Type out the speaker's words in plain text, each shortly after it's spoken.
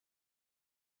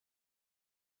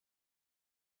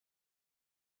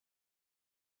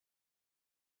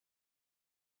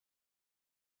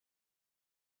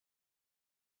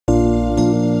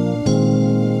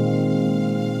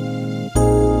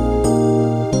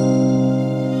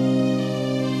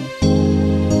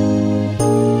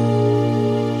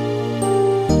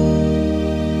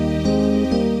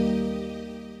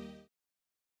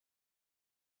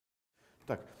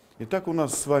Итак, у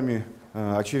нас с вами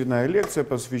очередная лекция,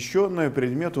 посвященная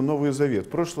предмету Новый Завет. В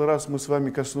прошлый раз мы с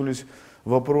вами коснулись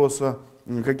вопроса,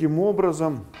 каким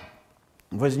образом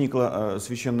возникло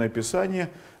Священное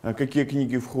Писание, какие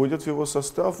книги входят в его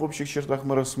состав, в общих чертах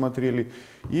мы рассмотрели,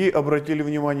 и обратили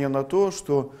внимание на то,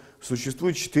 что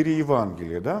существует 4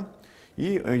 Евангелия, да?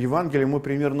 И Евангелия мы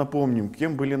примерно помним,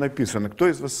 кем были написаны. Кто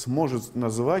из вас сможет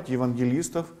назвать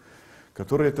евангелистов,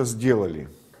 которые это сделали?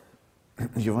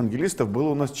 Евангелистов было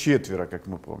у нас 4, как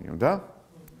мы помним, да?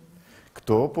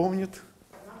 Кто помнит?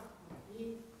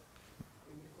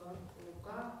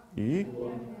 И?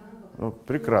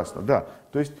 Прекрасно, да.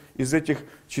 То есть из этих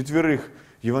 4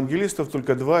 евангелистов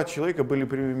только 2 человека были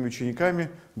прямыми учениками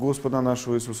Господа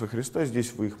нашего Иисуса Христа.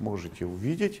 Здесь вы их можете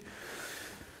увидеть.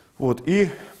 Вот. И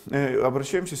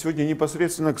обращаемся сегодня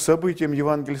непосредственно к событиям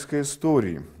евангельской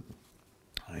истории.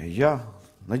 Я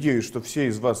надеюсь, что все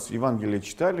из вас Евангелие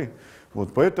читали.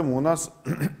 Вот, поэтому у нас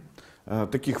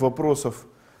таких вопросов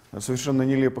совершенно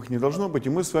нелепых не должно быть, и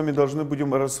мы с вами должны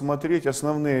будем рассмотреть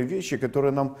основные вещи,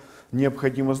 которые нам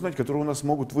необходимо знать, которые у нас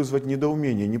могут вызвать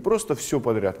недоумение. Не просто все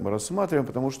подряд мы рассматриваем,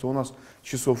 потому что у нас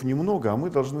часов немного, а мы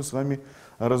должны с вами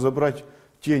разобрать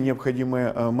те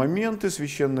необходимые моменты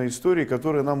священной истории,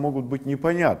 которые нам могут быть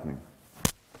непонятны.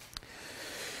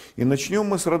 И начнем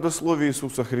мы с родословия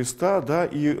Иисуса Христа, да,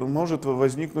 и может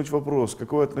возникнуть вопрос,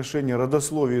 какое отношение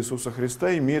родословие Иисуса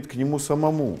Христа имеет к Нему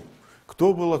самому.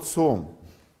 Кто был отцом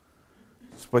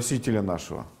Спасителя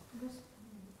нашего?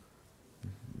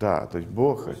 Да, то есть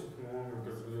Бог.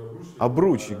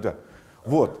 Обручник, да.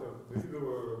 Вот.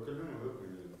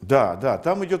 Да,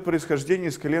 там идет происхождение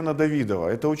из колена Давидова.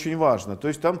 Это очень важно. То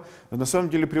есть там на самом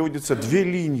деле приводятся 2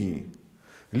 линии.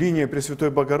 Линия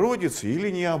Пресвятой Богородицы и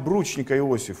линия обручника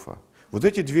Иосифа. Вот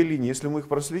эти 2 линии, если мы их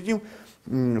проследим,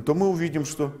 то мы увидим,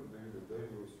 что,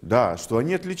 да, что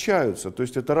они отличаются. То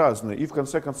есть это разное. И в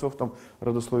конце концов там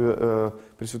родословие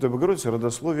Пресвятой Богородицы,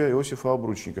 родословие Иосифа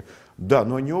обручника. Да,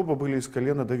 но они оба были из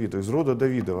колена Давида, из рода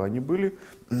Давидова они были.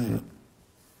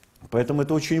 Поэтому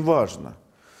это очень важно.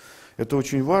 Это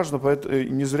очень важно,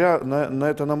 не зря на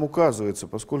это нам указывается,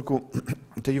 поскольку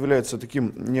это является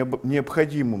таким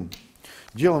необходимым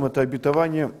делом. Это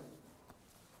обетование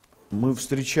мы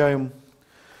встречаем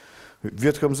в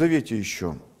Ветхом Завете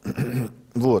еще.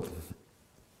 Вот.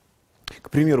 К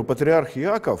примеру, патриарх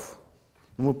Иаков,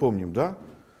 мы помним, да,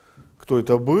 кто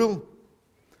это был,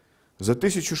 за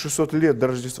 1600 лет до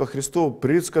Рождества Христова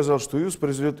предсказал, что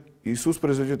Иисус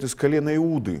произойдет из колена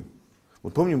Иуды.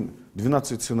 Вот помним,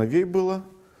 12 сыновей было,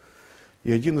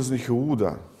 и один из них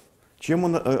Иуда. Чем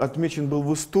он отмечен был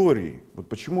в истории? Вот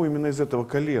почему именно из этого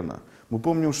колена? Мы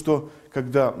помним, что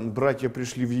когда братья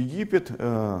пришли в Египет,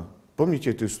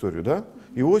 помните эту историю, да?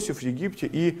 Иосиф в Египте,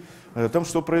 и там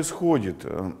что происходит?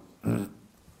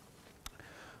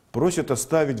 Просят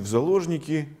оставить в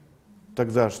заложники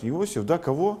тогдашний Иосиф, да,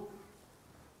 кого?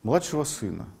 Младшего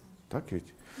сына, так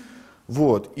ведь?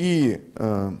 Вот, и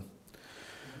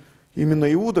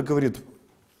именно Иуда говорит,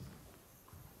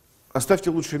 оставьте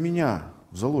лучше меня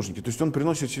в заложники. То есть он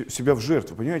приносит себя в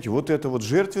жертву, понимаете? Вот эта вот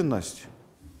жертвенность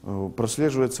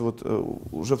прослеживается вот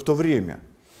уже в то время.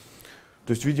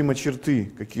 То есть, видимо, черты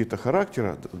какие-то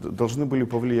характера должны были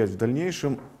повлиять в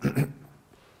дальнейшем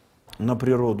на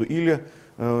природу. Или,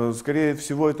 скорее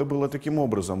всего, это было таким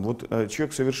образом. Вот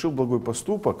человек совершил благой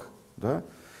поступок, да,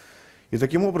 и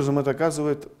таким образом это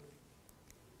оказывает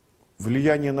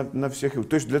влияние на всех.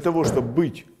 То есть для того, чтобы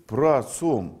быть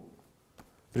праотцом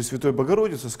Пресвятой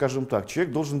Богородицы, скажем так,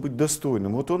 человек должен быть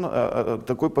достойным. Вот он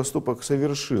такой поступок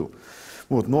совершил.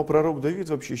 Вот. Но пророк Давид,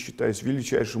 вообще считаясь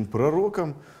величайшим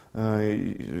пророком,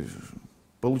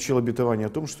 получил обетование о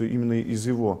том, что именно из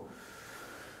его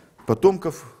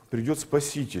потомков придет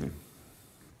Спаситель.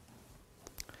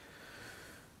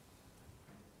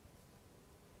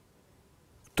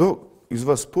 Кто из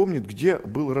вас помнит, где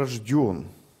был рожден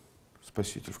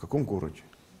Спаситель, в каком городе?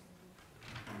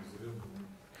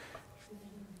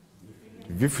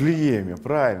 В Вифлееме,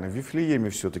 правильно, в Вифлееме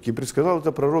все-таки. Предсказал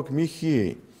это пророк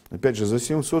Михей. Опять же, за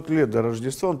 700 лет до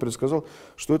Рождества он предсказал,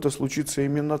 что это случится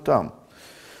именно там.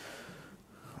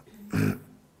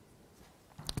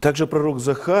 Также пророк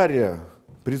Захария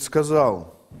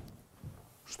предсказал,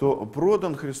 что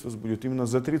продан Христос будет именно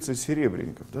за 30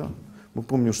 серебряников. Да? Мы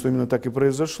помним, что именно так и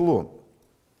произошло.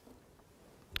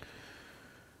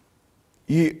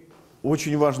 И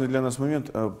очень важный для нас момент,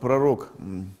 пророк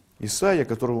Исаия,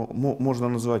 которого можно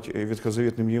назвать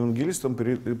ветхозаветным евангелистом,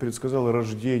 предсказал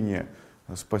рождение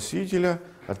Спасителя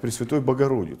от Пресвятой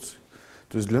Богородицы.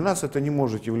 То есть для нас это не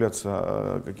может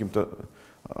являться каким-то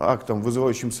актом,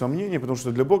 вызывающим сомнения, потому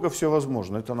что для Бога все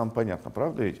возможно, это нам понятно,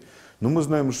 правда ведь? Но мы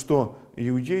знаем, что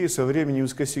иудеи со временем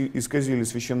исказили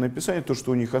Священное Писание, то,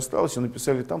 что у них осталось, и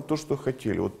написали там то, что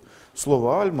хотели. Вот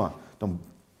слово «альма», там,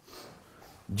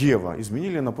 дева,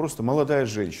 изменили на просто молодая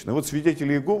женщина. Вот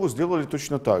свидетели Иеговы сделали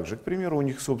точно так же. К примеру, у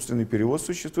них собственный перевод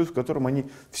существует, в котором они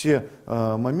все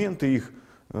моменты их,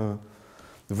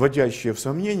 вводящие в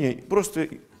сомнение, просто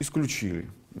исключили.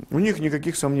 У них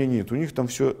никаких сомнений нет, у них там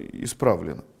все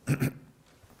исправлено.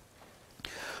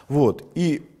 Вот.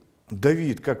 И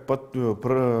Давид, как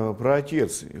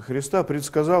праотец Христа,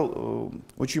 предсказал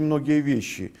очень многие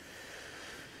вещи.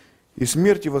 И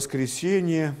смерть, и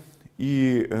воскресение,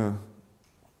 и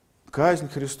казнь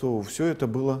Христову, все это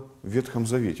было в Ветхом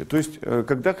Завете. То есть,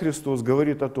 когда Христос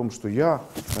говорит о том, что я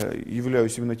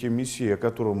являюсь именно тем Мессией, о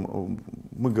котором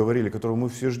мы говорили, которого мы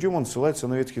все ждем, он ссылается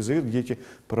на Ветхий Завет, где эти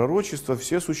пророчества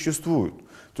все существуют.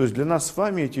 То есть, для нас с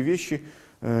вами эти вещи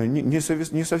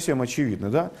не совсем очевидны.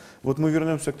 Да? Вот мы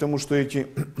вернемся к тому, что эти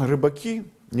рыбаки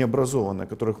необразованные, о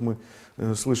которых мы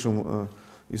слышим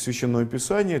из Священного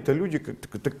Писания, это люди,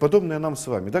 так подобные нам с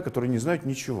вами, да, которые не знают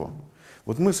ничего.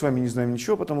 Вот мы с вами не знаем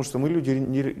ничего, потому что мы люди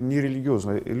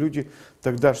нерелигиозные. Люди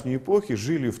тогдашней эпохи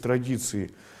жили в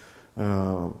традиции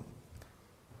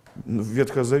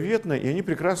ветхозаветной, и они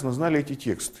прекрасно знали эти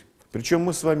тексты. Причем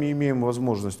мы с вами имеем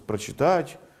возможность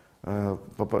прочитать,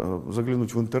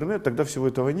 заглянуть в интернет, тогда всего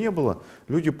этого не было.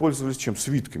 Люди пользовались чем?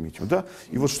 Свитками этим, да?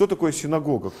 И вот что такое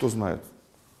синагога, кто знает?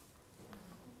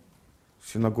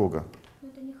 Синагога.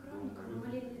 Это не храм, как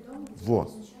молельный дом, где Вот.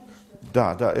 изучали что-то.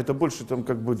 Да, да, это больше там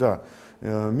как бы, да,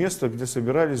 место, где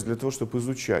собирались для того, чтобы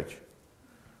изучать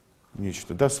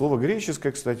нечто. Да, слово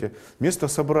греческое, кстати, место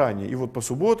собрания. И вот по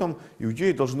субботам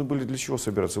иудеи должны были для чего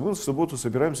собираться? Мы в субботу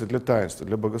собираемся для таинства,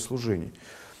 для богослужений.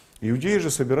 Иудеи же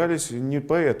собирались не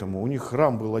поэтому. У них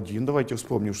храм был один. Давайте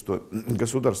вспомним, что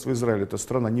государство Израиль — это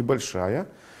страна небольшая,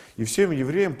 и всем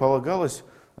евреям полагалось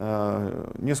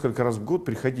несколько раз в год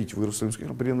приходить в Иерусалимский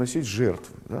храм, приносить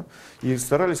жертвы. Да? И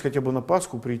старались хотя бы на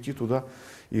Пасху прийти туда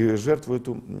и жертву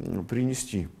эту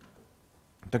принести.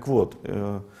 Так вот,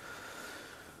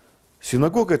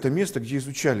 синагога — это место, где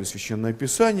изучали Священное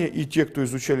Писание, и те, кто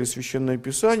изучали Священное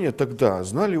Писание, тогда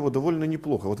знали его довольно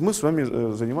неплохо. Вот мы с вами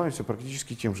занимаемся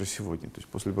практически тем же сегодня. То есть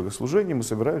после богослужения мы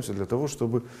собираемся для того,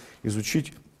 чтобы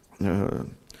изучить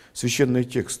священные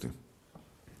тексты.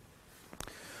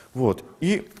 Вот.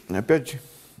 И опять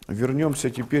вернемся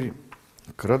теперь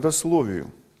к родословию.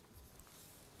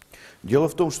 Дело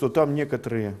в том, что там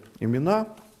некоторые имена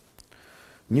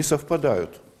не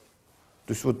совпадают.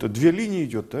 То есть вот две линии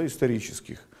идет, да,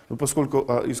 исторических. Но поскольку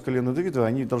из колена Давида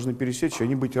они должны пересечься,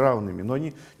 они быть равными, но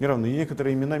они не равны, и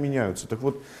некоторые имена меняются. Так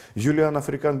вот, Юлиан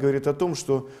Африкан говорит о том,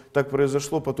 что так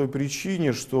произошло по той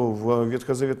причине, что в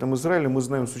ветхозаветном Израиле, мы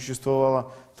знаем,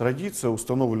 существовала традиция,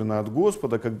 установленная от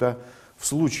Господа, когда в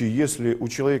случае, если у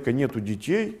человека нету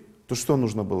детей, то что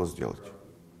нужно было сделать?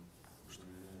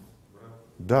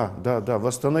 Да,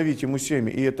 восстановить ему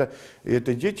семя. И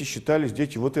это дети считались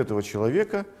дети вот этого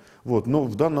человека. Вот. Но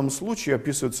в данном случае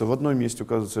описывается, в одном месте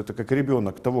указывается это как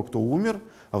ребенок того, кто умер,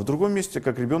 а в другом месте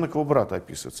как ребенок его брата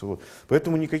описывается. Вот.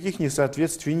 Поэтому никаких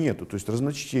несоответствий нету. То есть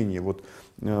разночтений вот,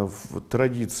 в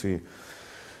традиции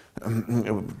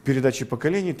передачи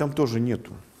поколений там тоже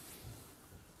нету.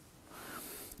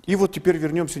 И вот теперь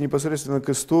вернемся непосредственно к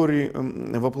истории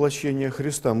воплощения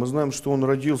Христа. Мы знаем, что он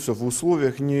родился в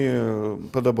условиях, не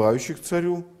подобающих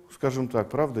царю, скажем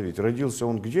так, правда ведь? Родился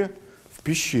он где? В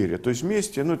пещере, то есть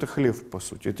месте, ну это хлев по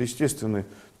сути, это естественный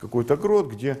какой-то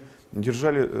грот, где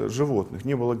держали животных.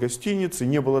 Не было гостиницы,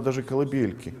 не было даже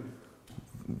колыбельки.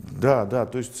 Да,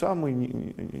 то есть самый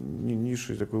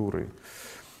низший такой уровень.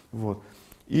 Вот.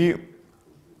 И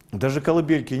даже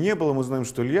колыбельки не было, мы знаем,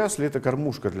 что ясли — это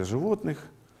кормушка для животных.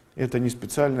 Это не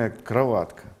специальная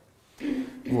кроватка.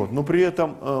 Вот. Но при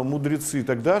этом мудрецы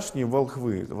тогдашние,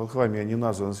 волхвами они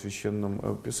названы в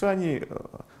Священном Писании,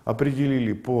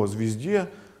 определили по звезде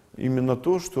именно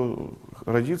то, что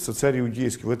родится царь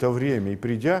иудейский в это время. И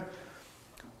придя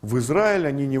в Израиль,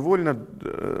 они невольно,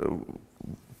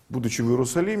 будучи в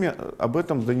Иерусалиме, об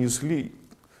этом донесли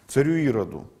царю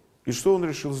Ироду. И что он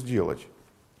решил сделать?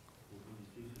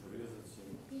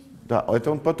 Да,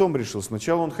 это он потом решил.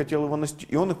 Сначала он хотел его настичь.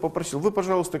 И он их попросил: вы,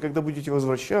 пожалуйста, когда будете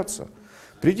возвращаться,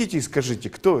 придите и скажите,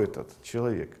 кто этот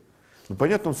человек. Ну,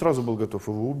 понятно, он сразу был готов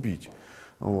его убить.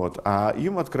 Вот. А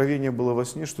им откровение было во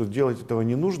сне, что делать этого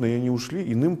не нужно, и они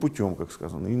ушли иным путем, как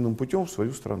сказано, иным путем в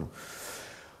свою страну.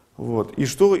 Вот. И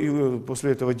что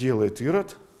после этого делает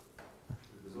Ирод?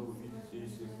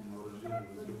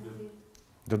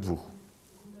 До 2.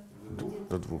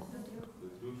 До 2.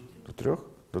 До 3?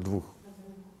 До 2.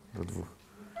 До 2.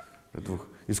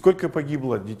 И сколько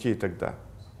погибло детей тогда?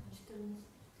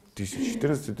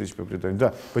 14 тысяч по преданию.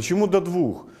 Да. Почему до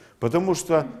 2? Потому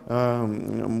что,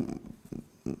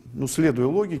 ну, следуя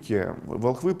логике,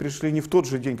 волхвы пришли не в тот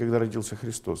же день, когда родился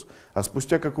Христос, а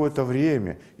спустя какое-то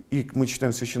время. И мы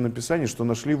читаем в Священном Писании, что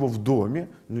нашли его в доме,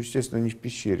 ну, естественно, не в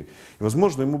пещере. И,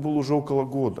 возможно, ему было уже около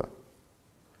года.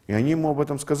 И они ему об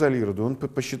этом сказали Ироду. Он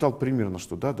посчитал примерно,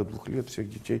 что да, до 2 лет всех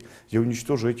детей я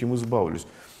уничтожу, этим избавлюсь.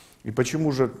 И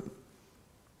почему же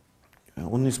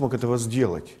он не смог этого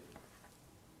сделать?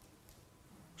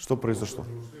 Что произошло?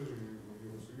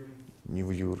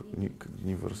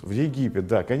 В Египет,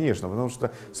 да, конечно, потому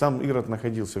что сам Ирод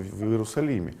находился в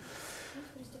Иерусалиме.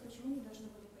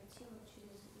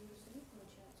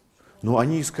 Но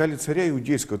они искали царя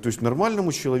иудейского. То есть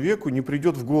нормальному человеку не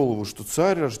придет в голову, что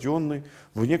царь, рожденный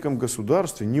в неком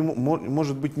государстве, не,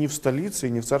 может быть ни в столице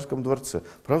и не в царском дворце.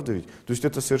 Правда ведь? То есть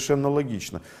это совершенно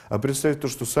логично. А представить то,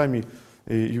 что сами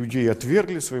иудеи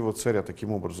отвергли своего царя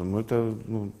таким образом, это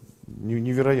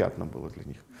невероятно было для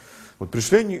них. Вот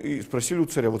пришли они и спросили у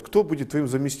царя, вот кто будет твоим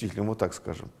заместителем, вот так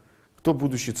скажем. Кто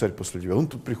будущий царь после тебя? Он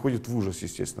тут приходит в ужас,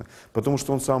 естественно. Потому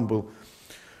что он сам был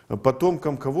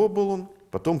потомком, кого был он?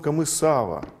 Потомком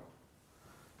Исава.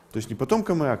 То есть не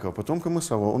потомком Иакова, а потомком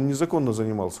Исава. Он незаконно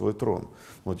занимал свой трон.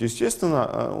 Вот,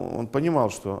 естественно, он понимал,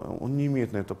 что он не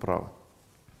имеет на это права.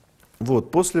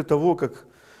 Вот, после того, как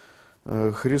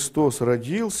Христос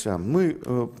родился, мы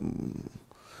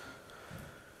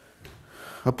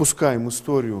опускаем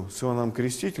историю с Иоанном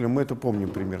Крестителем, мы это помним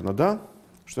примерно, да?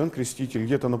 Что Иоанн Креститель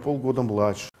где-то на полгода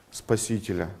младше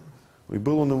Спасителя. И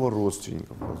был он его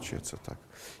родственником, получается так.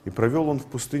 И провел он в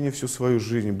пустыне всю свою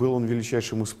жизнь. Был он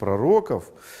величайшим из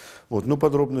пророков. Вот, но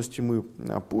подробности мы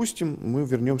опустим, мы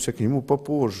вернемся к нему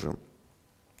попозже.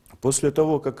 После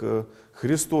того, как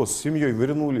Христос с семьей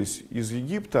вернулись из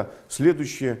Египта,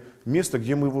 следующее место,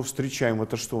 где мы его встречаем,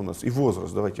 это что у нас? И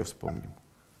возраст, давайте вспомним.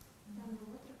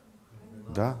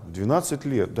 Да, 12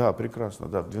 лет, да, прекрасно,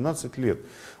 да, 12 лет.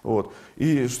 Вот.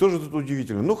 И что же тут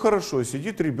удивительно? Ну хорошо,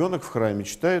 сидит ребенок в храме,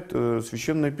 читает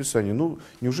Священное Писание. Ну,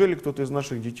 неужели кто-то из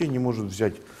наших детей не может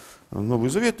взять Новый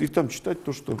Завет и там читать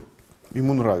то, что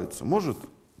ему нравится? Может?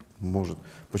 Может.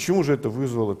 Почему же это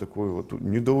вызвало такое вот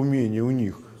недоумение у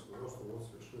них?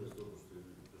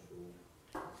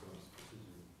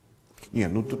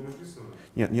 Нет, ну тут...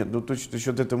 Нет, ну точно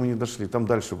еще до этого мы не дошли, там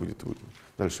дальше будет.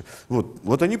 Дальше.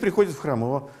 Вот они приходят в храм,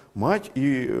 его мать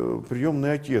и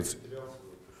приемный отец.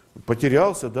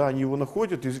 Потерялся, да, они его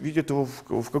находят и видят его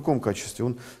в каком качестве?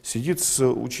 Он сидит с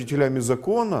учителями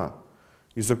закона,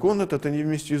 и закон этот они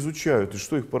вместе изучают, и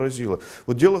что их поразило?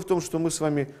 Вот дело в том, что мы с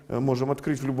вами можем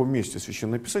открыть в любом месте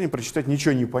Священное Писание, прочитать,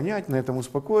 ничего не понять, на этом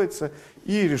успокоиться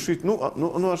и решить,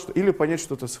 а что, или понять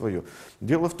что-то свое.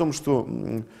 Дело в том, что...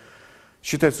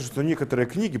 Считается, что некоторые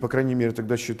книги, по крайней мере,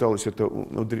 тогда считалось это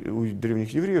у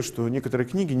древних евреев, что некоторые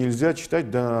книги нельзя читать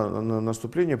до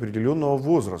наступления определенного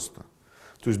возраста.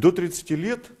 То есть до 30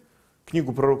 лет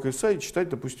книгу пророка Исаии читать,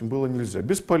 допустим, было нельзя.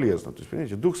 Бесполезно. То есть,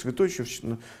 понимаете, Дух Святой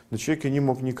еще на человеке не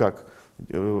мог никак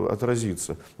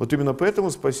отразиться. Вот именно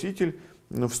поэтому Спаситель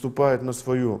вступает на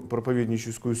свою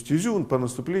проповедническую стезю по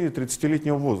наступлению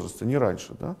 30-летнего возраста, не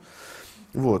раньше. Да?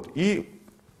 Вот. И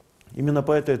именно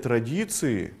по этой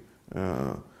традиции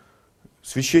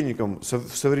священником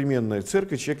в современной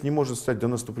церкви человек не может стать до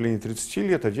наступления 30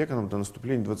 лет, а диаконом до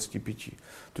наступления 25.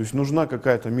 То есть нужна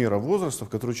какая-то мера возраста, в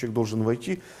которую человек должен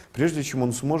войти, прежде чем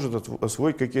он сможет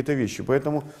освоить какие-то вещи.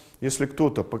 Поэтому, если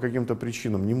кто-то по каким-то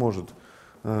причинам не может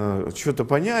что-то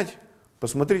понять,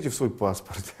 посмотрите в свой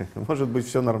паспорт. Может быть,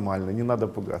 все нормально, не надо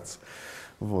пугаться.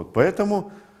 Вот. Поэтому...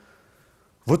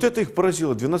 Вот это их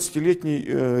поразило. 12-летний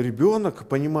ребенок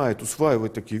понимает,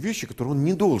 усваивает такие вещи, которые он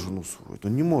не должен усвоить,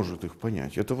 он не может их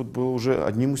понять. Это вот было уже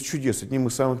одним из чудес, одним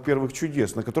из самых первых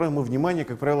чудес, на которые мы внимание,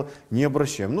 как правило, не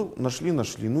обращаем. Ну, нашли,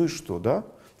 ну и что, да?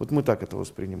 Вот мы так это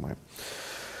воспринимаем.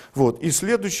 Вот. И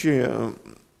следующий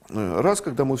раз,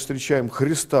 когда мы встречаем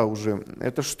Христа уже,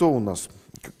 это что у нас?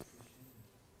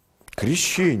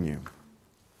 Крещение.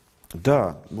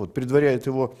 Да, вот, предваряет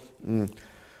его...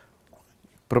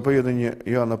 проповедание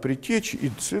Иоанна Предтечи, и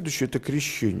следующее – это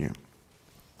крещение.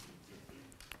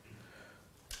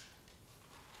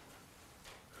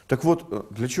 Так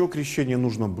вот, для чего крещение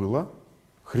нужно было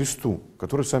Христу,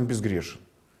 который сам безгрешен?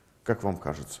 Как вам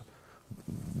кажется?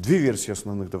 Две версии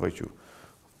основных давайте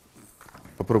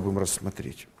попробуем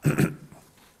рассмотреть.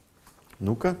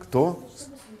 Ну-ка, кто?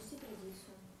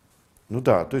 Ну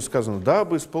да, то есть сказано,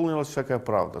 дабы исполнилась всякая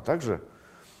правда, так же?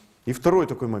 И второй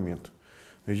такой момент –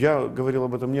 я говорил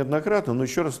об этом неоднократно, но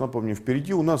еще раз напомню,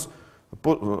 впереди у нас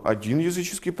один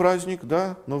языческий праздник,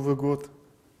 да, Новый год,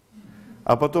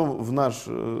 А потом в наш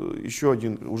еще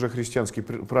один уже христианский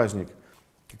праздник,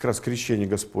 как раз крещение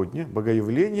Господне,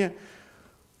 Богоявление,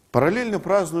 параллельно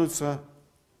празднуется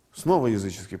снова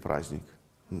языческий праздник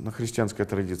на христианской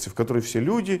традиции, в которой все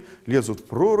люди лезут в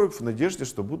прорубь в надежде,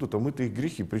 что будут омыты их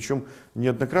грехи. Причем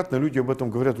неоднократно люди об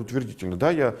этом говорят утвердительно.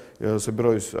 Да, я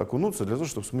собираюсь окунуться для того,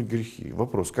 чтобы смыть грехи.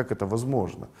 Вопрос, как это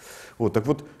возможно? Вот, так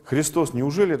вот, Христос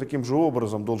неужели таким же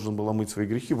образом должен был омыть свои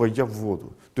грехи, войдя в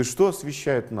воду? То есть, что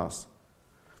освящает нас?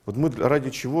 Вот мы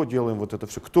ради чего делаем вот это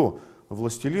все? Кто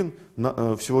властелин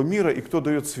всего мира и кто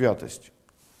дает святость?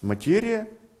 Материя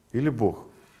или Бог?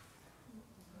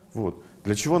 Вот.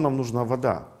 Для чего нам нужна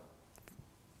вода?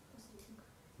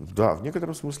 Да, в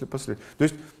некотором смысле последний. То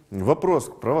есть вопрос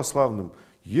к православным.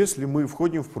 Если мы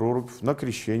входим в прорубь на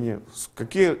крещение,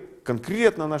 какие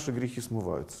конкретно наши грехи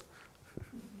смываются?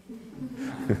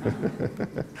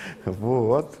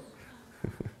 Вот.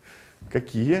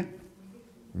 Какие?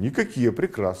 Никакие,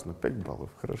 прекрасно, 5 баллов,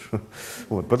 хорошо.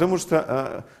 Вот, потому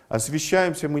что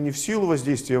освящаемся мы не в силу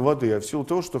воздействия воды, а в силу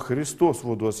того, что Христос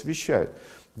воду освящает.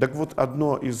 Так вот,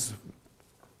 одно из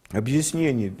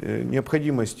объяснений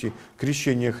необходимости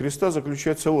крещения Христа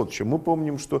заключается вот в чем. Мы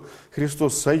помним, что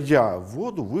Христос, сойдя в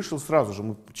воду, вышел сразу же,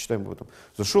 мы читаем об этом,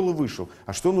 зашел и вышел.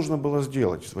 А что нужно было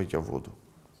сделать, войдя в воду?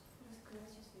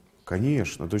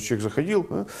 Конечно, то есть человек заходил,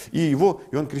 и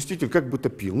он, креститель, как бы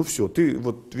топил. Ну все, ты,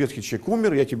 вот ветхий человек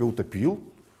умер, я тебя утопил,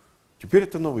 теперь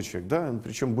это новый человек, да?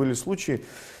 Причем были случаи,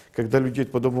 когда людей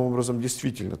подобным образом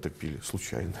действительно топили,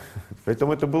 случайно.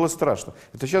 Поэтому это было страшно.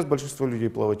 Это сейчас большинство людей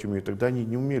плавать умеют, тогда они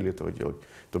не умели этого делать.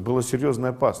 Это было серьезной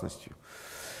опасностью.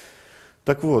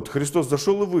 Так вот, Христос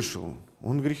зашел и вышел,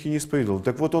 Он грехи не исповедовал.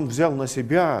 Так вот, Он взял на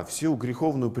себя всю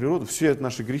греховную природу, все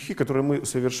наши грехи, которые мы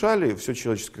совершали, все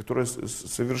человеческое, которое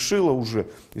совершило уже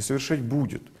и совершать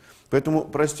будет. Поэтому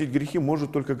простить грехи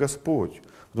может только Господь,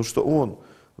 потому что Он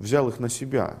взял их на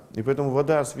себя. И поэтому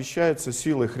вода освящается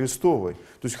силой Христовой.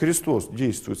 То есть Христос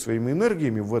действует своими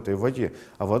энергиями в этой воде,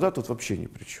 а вода тут вообще ни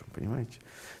при чем, понимаете?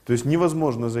 То есть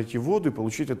невозможно зайти в воду и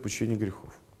получить отпущение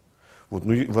грехов. Вот,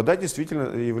 но вода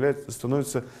действительно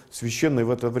становится священной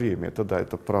в это время, это да,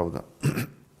 это правда.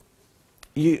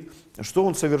 И что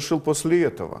он совершил после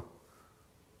этого?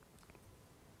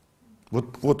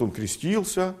 Вот он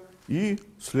крестился, и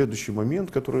следующий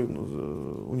момент, который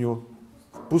у него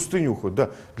в пустыню уходит.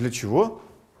 Да. Для чего?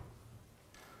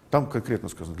 Там конкретно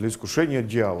сказано, для искушения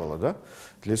дьявола. Да?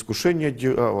 Для искушения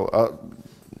дьявола. А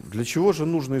для чего же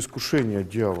нужно искушение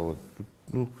дьявола?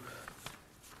 Ну,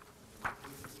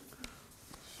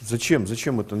 зачем?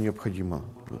 Зачем это необходимо?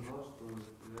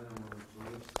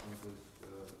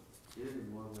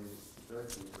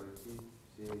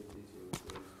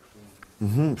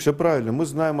 Все правильно. Мы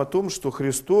знаем о том, что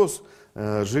Христос,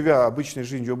 живя обычной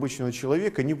жизнью обычного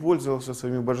человека, не пользовался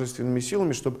своими божественными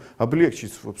силами, чтобы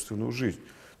облегчить собственную жизнь.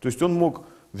 То есть он мог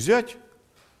взять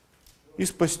и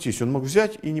спастись, он мог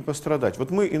взять и не пострадать. Вот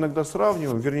мы иногда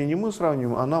сравниваем, вернее не мы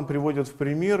сравниваем, а нам приводят в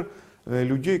пример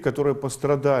людей, которые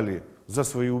пострадали за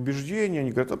свои убеждения.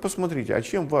 Они говорят, а посмотрите, а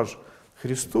чем ваш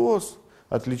Христос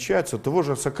отличается от того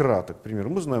же Сократа, к примеру.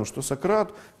 Мы знаем, что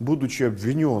Сократ, будучи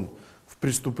обвинен в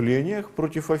преступлениях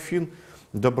против Афин,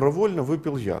 добровольно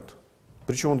выпил яд.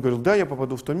 Причем он говорил, да, я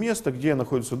попаду в то место, где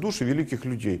находятся души великих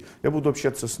людей, я буду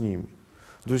общаться с ними.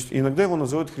 То есть иногда его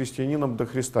называют христианином до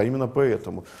Христа, именно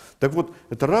поэтому. Так вот,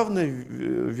 это равная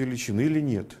величина или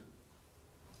нет?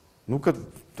 Ну-ка,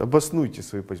 обоснуйте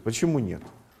свои позиции. Почему нет?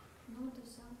 Ну, ты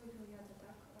сам выпил яд, а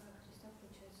так Христа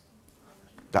получается.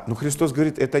 Да, но Христос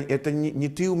говорит, это не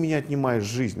ты у меня отнимаешь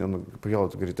жизнь, он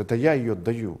говорит, это я ее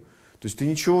отдаю. То есть ты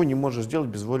ничего не можешь сделать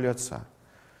без воли Отца.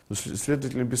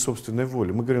 Следовательно, без собственной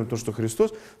воли. Мы говорим о том, что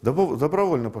Христос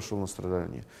добровольно пошел на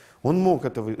страдания. Он мог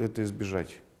это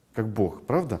избежать, как Бог,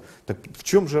 правда? Так в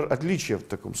чем же отличие в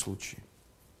таком случае?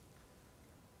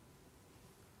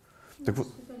 Так вот,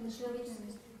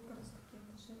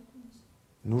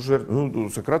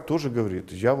 Сократ тоже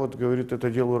говорит, я вот, говорит,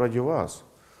 это делаю ради вас,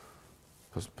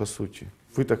 по сути.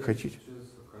 Вы так хотите?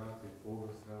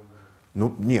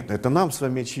 Ну, нет, это нам с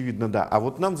вами очевидно, да. А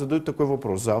вот нам задают такой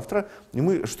вопрос завтра, и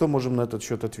мы что можем на этот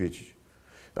счет ответить?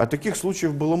 А таких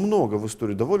случаев было много в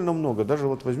истории, довольно много. Даже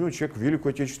вот возьмем человек в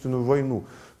Великую Отечественную войну,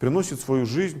 приносит свою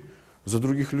жизнь за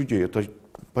других людей. Это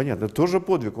понятно, это тоже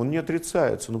подвиг, он не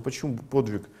отрицается. Но почему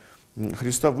подвиг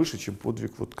Христа выше, чем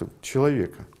подвиг вот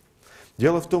человека?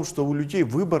 Дело в том, что у людей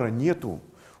выбора нету.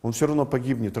 Он все равно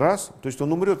погибнет раз, то есть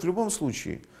он умрет в любом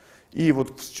случае. И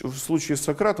вот в случае с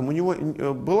Сократом у него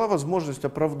была возможность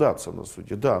оправдаться на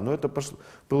суде, да, но это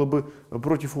было бы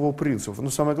против его принципов. Но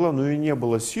самое главное, у него не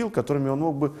было сил, которыми он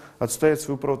мог бы отстоять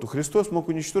свою правоту. Христос мог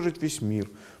уничтожить весь мир,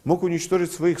 мог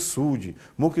уничтожить своих судей,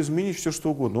 мог изменить все,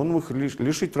 что угодно. Он мог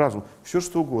лишить разума, все,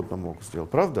 что угодно мог сделать,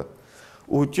 правда?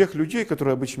 У тех людей,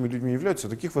 которые обычными людьми являются,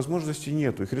 таких возможностей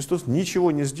нет. И Христос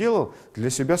ничего не сделал для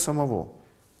себя самого.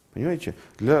 Понимаете?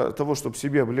 Для того, чтобы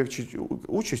себе облегчить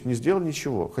участь, не сделал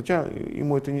ничего. Хотя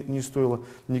ему это не стоило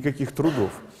никаких трудов.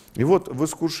 И вот в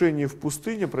искушении в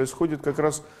пустыне происходит как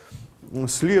раз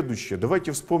следующее.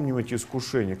 Давайте вспомним эти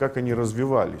искушения, как они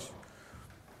развивались.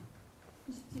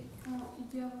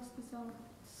 Дьявол сказал,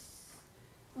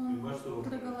 он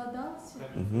проголодался,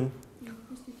 и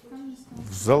после камня стал.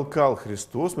 Взалкал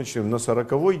Христос, мы читаем, на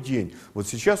 40-й день. Вот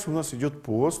сейчас у нас идет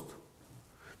пост.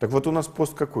 Так вот у нас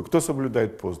пост какой? Кто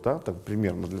соблюдает пост, да? Так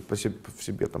примерно в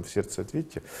себе там в сердце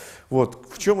ответьте. Вот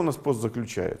в чем у нас пост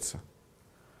заключается?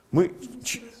 Мы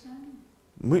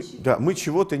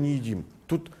чего-то не едим.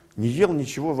 Тут не ел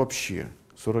ничего вообще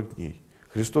 40 дней.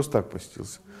 Христос так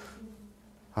постился.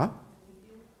 А?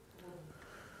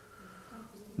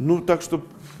 Ну так что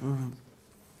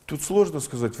тут сложно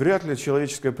сказать. Вряд ли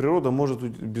человеческая природа может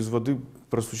без воды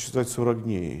просуществовать 40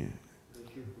 дней.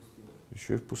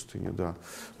 Еще и в пустыне, да.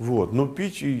 Вот. Но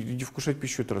пить и вкушать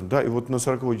пищу это рано. Да, и вот на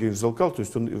 40-й день взалкал, то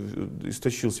есть он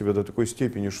истощил себя до такой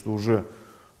степени, что уже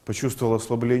почувствовал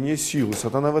ослабление силы.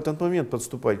 Сатана в этот момент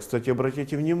подступает. Кстати,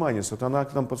 обратите внимание, сатана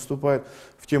к нам подступает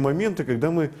в те моменты,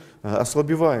 когда мы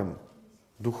ослабеваем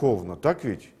духовно. Так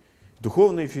ведь?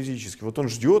 Духовно и физически. Вот он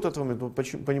ждет этого момента, он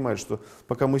понимает, что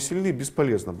пока мы сильны,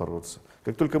 бесполезно бороться.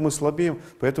 Как только мы слабеем,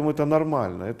 поэтому это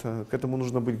нормально, к этому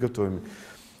нужно быть готовыми.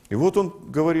 И вот он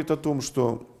говорит о том,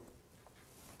 что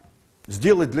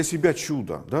сделать для себя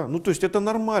чудо. Да? Ну, то есть это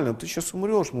нормально, ты сейчас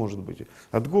умрешь, может быть,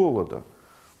 от голода.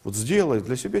 Вот сделай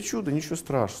для себя чудо, ничего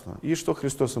страшного. И что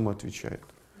Христос ему отвечает?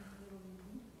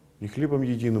 Не хлебом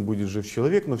единым будет жив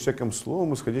человек, но всяким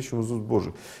словом, исходящим из уст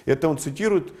Божьих. Это он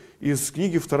цитирует из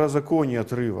книги Второзаконие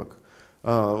отрывок.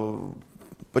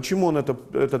 Почему он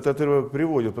этот отрывок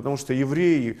приводит? Потому что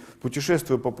евреи,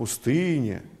 путешествуя по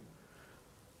пустыне,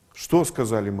 что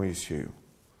сказали Моисею?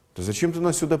 Да зачем ты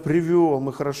нас сюда привел?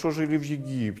 Мы хорошо жили в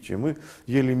Египте, мы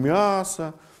ели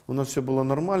мясо, у нас все было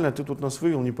нормально, а ты тут нас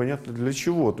вывел непонятно для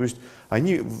чего. То есть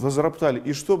они возроптали.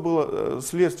 И что было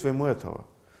следствием этого?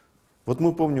 Вот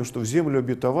мы помним, что в землю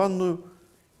обетованную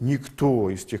никто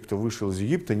из тех, кто вышел из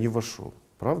Египта, не вошел.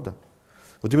 Правда?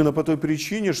 Вот именно по той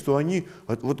причине, что они...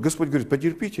 Вот Господь говорит,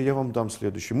 потерпите, я вам дам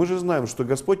следующее. Мы же знаем, что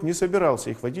Господь не собирался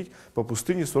их водить по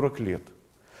пустыне 40 лет.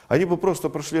 Они бы просто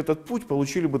прошли этот путь,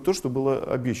 получили бы то, что было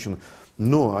обещано.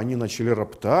 Но они начали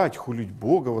роптать, хулить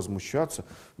Бога, возмущаться.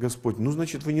 Господь, ну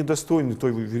значит вы недостойны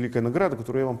той великой награды,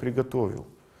 которую я вам приготовил.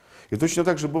 И точно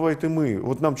так же бывает и мы.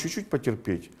 Вот нам чуть-чуть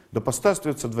потерпеть. До поста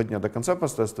остается 2 дня, до конца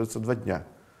поста остается 2 дня.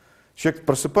 Человек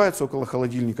просыпается около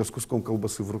холодильника с куском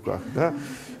колбасы в руках. Да?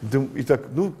 И так,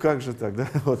 ну как же так? Да?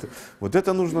 Вот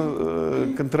это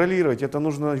нужно контролировать, это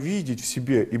нужно видеть в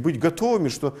себе и быть готовыми,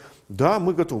 что да,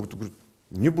 мы готовы.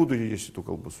 Не буду я есть эту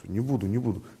колбасу, не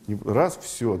буду. Раз,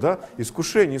 все, да,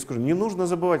 искушение. Не нужно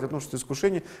забывать о том, что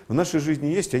искушения в нашей жизни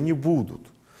есть, они будут.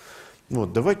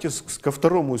 Вот, давайте ко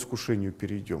второму искушению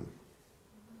перейдем.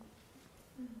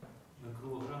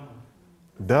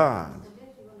 Да.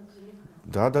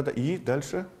 Да. И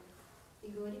дальше?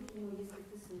 И говорит ему, если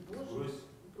ты сын Божий,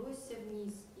 бросься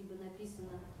вниз, ибо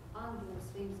написано, ангелам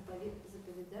своим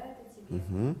заповедает о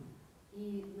тебе,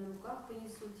 и на руках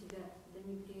понесут тебя, да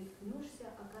не прикнешься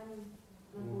о камень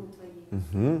ногой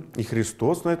твоей. И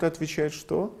Христос на это отвечает,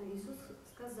 что? Иисус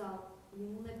сказал,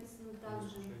 ему написано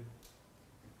также,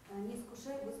 не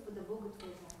искушай Господа Бога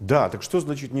твоего. Да, так что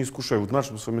значит не искушай? Вот в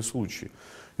нашем с вами случае.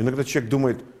 Иногда человек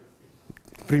думает,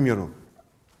 к примеру,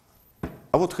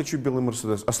 а вот хочу белый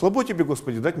Мерседес. А слабо тебе,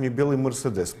 Господи, дать мне белый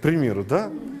Мерседес, к примеру,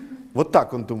 да? Вот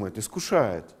так он думает,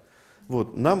 искушает.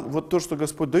 Вот, нам вот то, что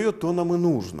Господь дает, то нам и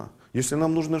нужно. Если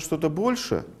нам нужно что-то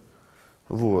больше,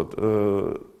 вот,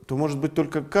 то, может быть,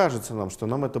 только кажется нам, что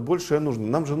нам это большее нужно.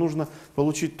 Нам же нужно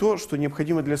получить то, что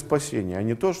необходимо для спасения, а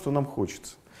не то, что нам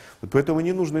хочется. Вот поэтому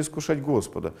не нужно искушать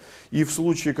Господа. И в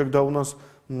случае, когда у нас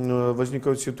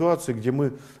возникают ситуации, где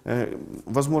мы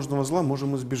возможного зла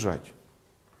можем избежать,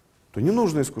 то не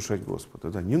нужно искушать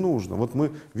Господа, да, не нужно. Вот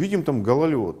мы видим там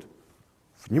гололед,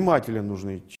 внимательно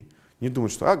нужно идти. Не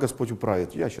думать, что Господь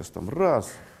управит, я сейчас там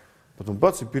раз, потом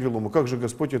бац и перелом. Как же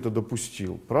Господь это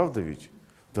допустил, правда ведь?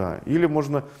 Да. Или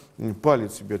можно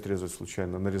палец себе отрезать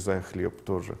случайно, нарезая хлеб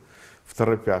тоже, в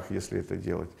торопях, если это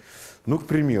делать. Ну, к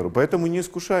примеру. Поэтому не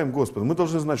искушаем Господа. Мы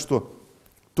должны знать, что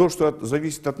То, что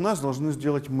зависит от нас, должны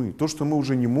сделать мы. То, что мы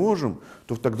уже не можем,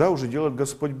 то тогда уже делает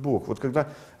Господь Бог. Вот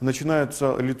когда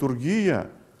начинается литургия,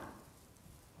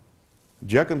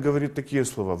 диакон говорит такие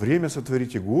слова: «Время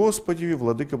сотворите Господи,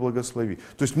 Владыка благослови».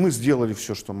 То есть мы сделали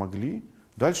все, что могли,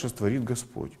 дальше творит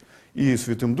Господь. И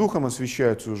Святым Духом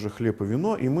освящаются уже хлеб и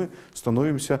вино, и мы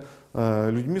становимся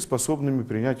людьми, способными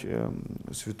принять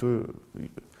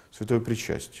святое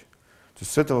причастие. То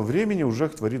есть с этого времени уже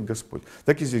творит Господь.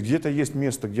 Так и здесь, где-то есть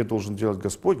место, где должен делать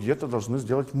Господь, где-то должны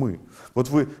сделать мы. Вот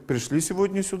вы пришли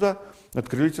сегодня сюда,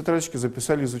 открыли тетрадочки,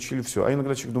 записали, изучили все. А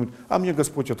иногда человек думает: а мне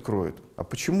Господь откроет. А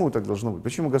почему так должно быть?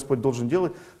 Почему Господь должен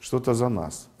делать что-то за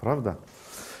нас? Правда?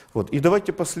 Вот. И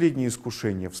давайте последнее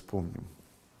искушение вспомним.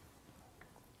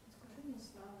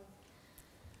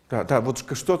 Да, вот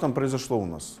что там произошло у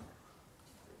нас?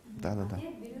 Да.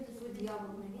 Опять берет его дьявол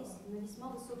на весьма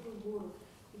высокую гору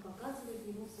и показывает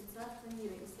ему все царства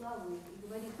мира и славу их, и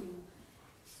говорит ему: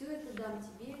 все это дам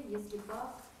тебе, если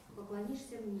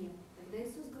поклонишься мне. Тогда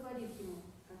Иисус говорит ему: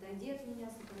 отойди от меня,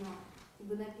 сатана,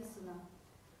 ибо написано: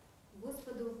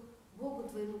 Господу Богу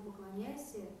твоему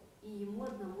поклоняйся и ему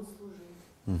одному служи.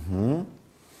 Угу.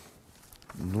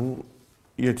 Ну,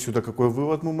 и отсюда какой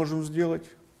вывод мы можем сделать?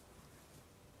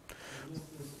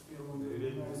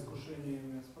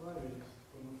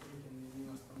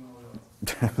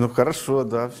 Ну хорошо,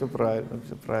 да, все правильно,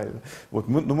 все правильно. Вот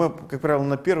мы, как правило,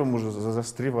 на первом уже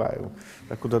застреваем,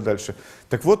 а куда дальше?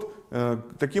 Так вот,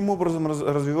 таким образом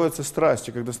развиваются страсти,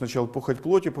 когда сначала похоть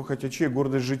плоти, похоть очей,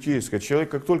 гордость житейская.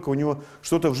 Человек, как только у него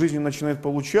что-то в жизни начинает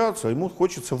получаться, ему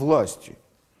хочется власти.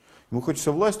 Ему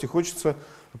хочется власти, хочется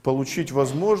получить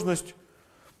возможность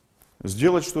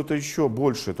сделать что-то еще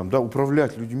большее, там, да,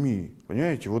 управлять людьми.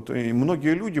 Понимаете? Вот и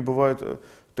многие люди бывают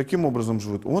таким образом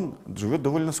живут. Он живет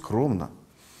довольно скромно.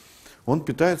 Он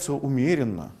питается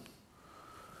умеренно.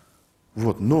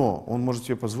 Вот, но он может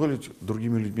себе позволить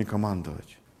другими людьми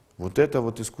командовать. Вот это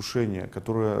вот искушение,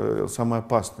 которое самое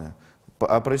опасное.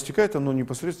 А проистекает оно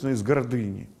непосредственно из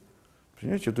гордыни.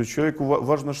 Понимаете? То есть человеку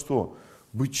важно что?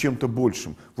 Быть чем-то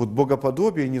большим. Вот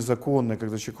богоподобие незаконное,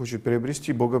 когда человек хочет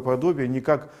приобрести богоподобие не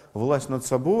как власть над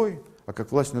собой, а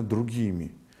как власть над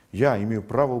другими. Я имею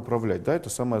право управлять. Да, это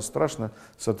самое страшное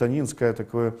сатанинское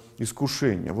такое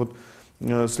искушение. Вот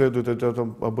следует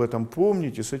об этом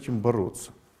помнить и с этим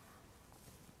бороться.